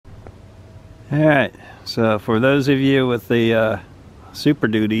Alright, so for those of you with the Super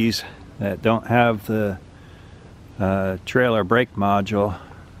Duties that don't have the trailer brake module,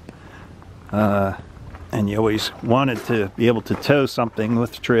 and you always wanted to be able to tow something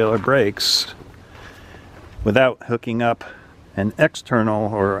with trailer brakes without hooking up an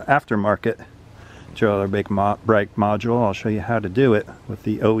external or aftermarket trailer brake module, I'll show you how to do it with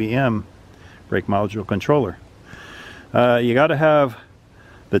the OEM brake module controller. You got to have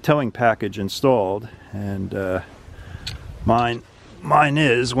the towing package installed, and mine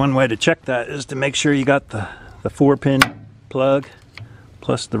is, one way to check that is to make sure you got the 4-pin plug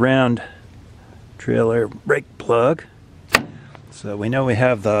plus the round trailer brake plug. So we know we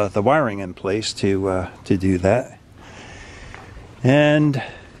have the wiring in place to do that. And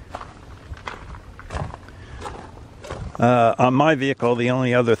on my vehicle, the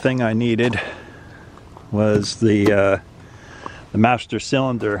only other thing I needed was the master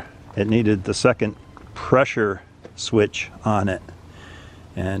cylinder. It needed the second pressure switch on it,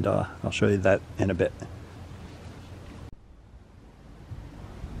 and I'll show you that in a bit.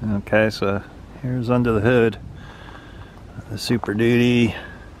 Okay, so here's under the hood the Super Duty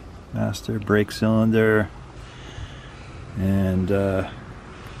master brake cylinder, and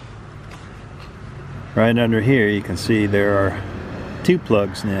right under here you can see there are two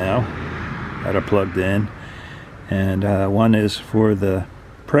plugs now that are plugged in, and one is for the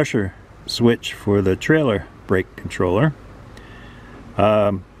pressure switch for the trailer brake controller.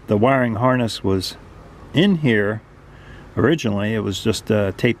 The wiring harness was in here originally. It was just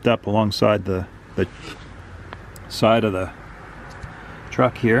taped up alongside the side of the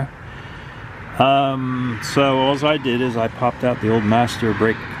truck here. So all I did is I popped out the old master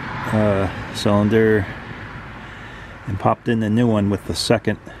brake cylinder and popped in the new one with the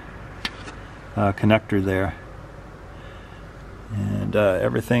second connector there, and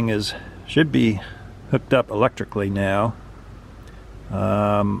everything should be hooked up electrically now.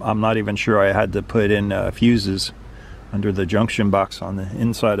 I'm not even sure I had to put in fuses under the junction box on the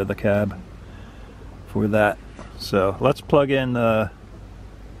inside of the cab for that. So let's plug in the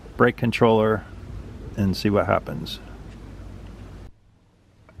brake controller and see what happens.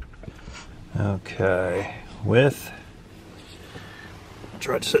 Okay,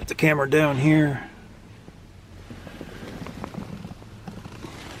 try to set the camera down here.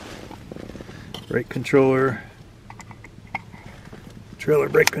 Brake controller, trailer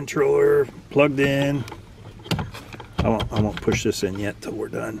brake controller plugged in. I won't push this in yet till we're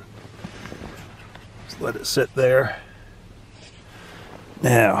done. Just let it sit there.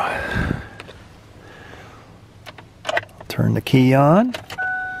 Now, I'll turn the key on.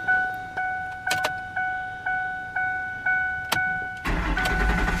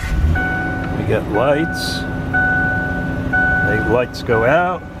 We got lights. The lights go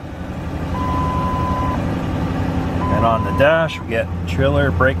out. And on the dash we get trailer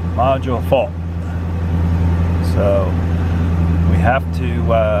brake module fault. So we have to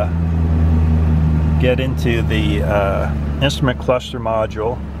get into the instrument cluster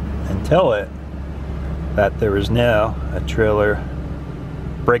module and tell it that there is now a trailer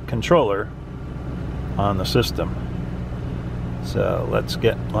brake controller on the system. So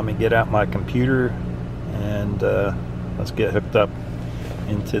let me get out my computer, and let's get hooked up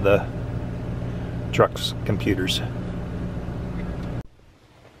into the truck's computers.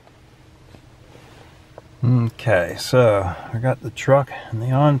 Okay, so I got the truck in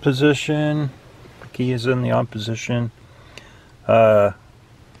the on position. The key is in the on position.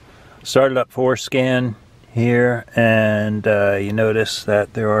 Started up FORScan here, and you notice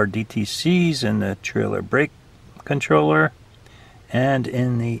that there are DTCs in the trailer brake controller and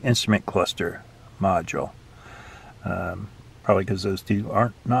in the instrument cluster module. Probably because those two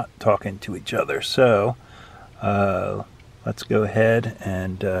aren't not talking to each other. So let's go ahead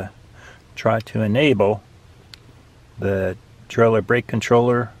and try to enable the trailer brake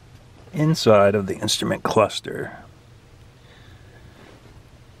controller inside of the instrument cluster.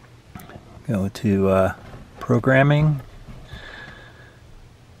 Go to programming,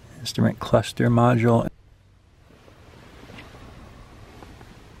 instrument cluster module.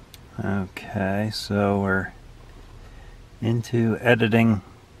 Okay, so we're into editing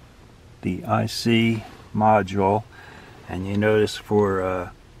the IC module, and you notice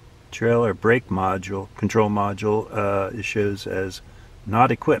for trailer brake module, control module, it shows as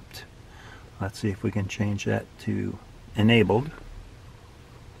not equipped. Let's see if we can change that to enabled.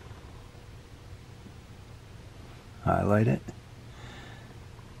 Highlight it.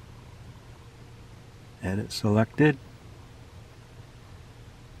 Edit selected.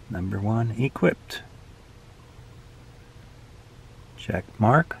 Number 1, equipped. Check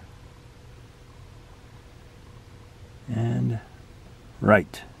mark. and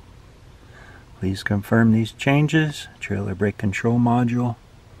right. Please confirm these changes. Trailer brake control module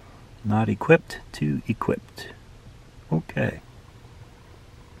not equipped to equipped. Okay.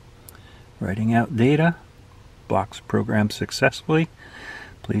 Writing out data. Blocks programmed successfully.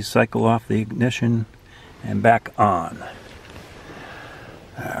 Please cycle off the ignition and back on.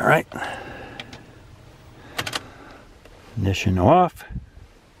 Alright. Ignition off.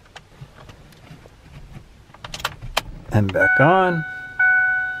 And back on.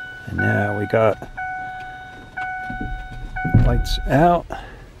 And now we got lights out.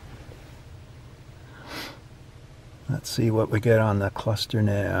 Let's see what we get on the cluster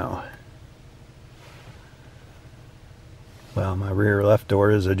now. Well, my rear left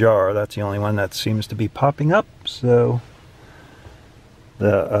door is ajar. That's the only one that seems to be popping up. So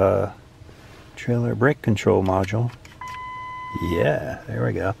the trailer brake control module. Yeah, there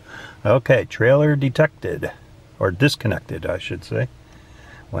we go. Okay, trailer detected. Or disconnected, I should say.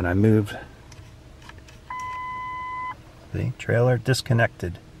 When I moved. The trailer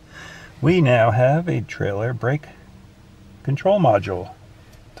disconnected. We now have a trailer brake control module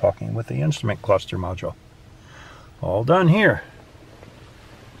talking with the instrument cluster module. All done here.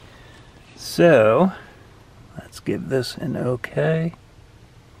 So let's give this an OK,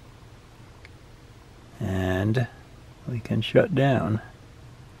 and we can shut down.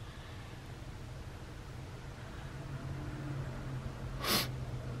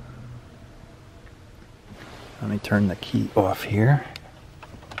 Let me turn the key off here.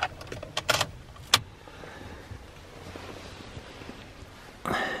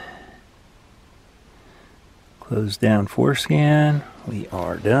 Close down FORScan. We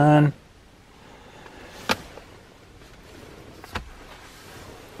are done.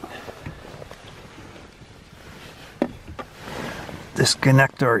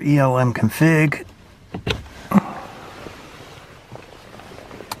 Disconnect our ELM config.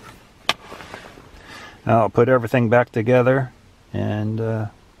 I'll put everything back together and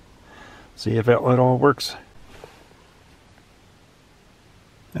see if it all works.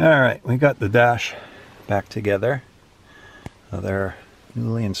 Alright, we got the dash back together. Their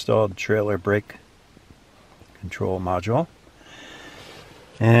newly installed trailer brake control module.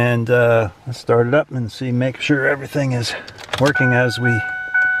 And let's start it up and see, make sure everything is working as we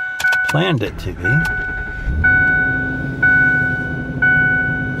planned it to be.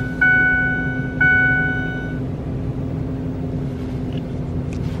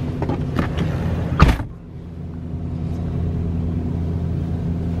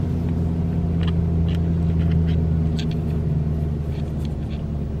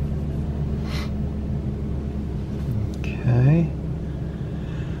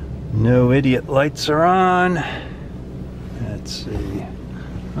 No idiot lights are on. Let's see.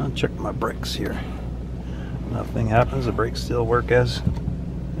 I'll check my brakes here. Nothing happens. The brakes still work as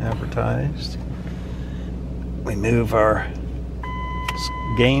advertised. We move our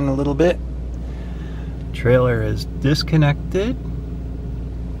gain a little bit. Trailer is disconnected.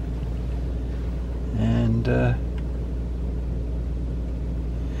 And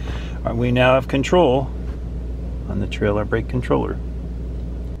we now have control on the trailer brake controller.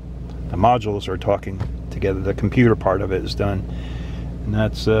 The modules are talking together. The computer part of it is done. And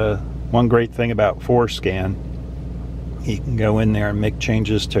that's one great thing about FORScan. You can go in there and make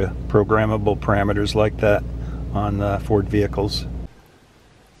changes to programmable parameters like that on the Ford vehicles.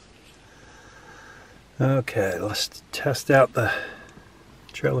 Okay, let's test out the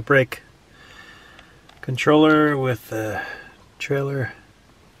trailer brake controller with the trailer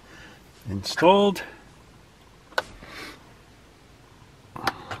installed.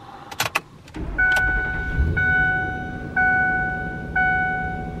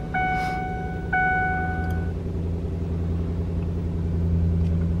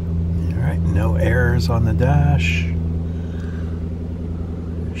 No errors on the dash.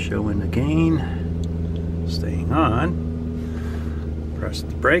 Showing the gain. Staying on. Press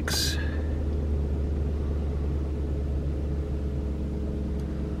the brakes.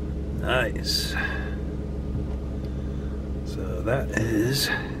 Nice. So that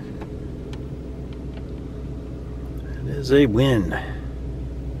is a win.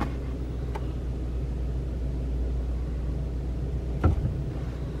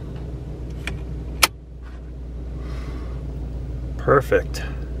 Perfect.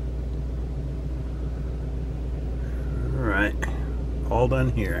 All right, all done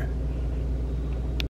here.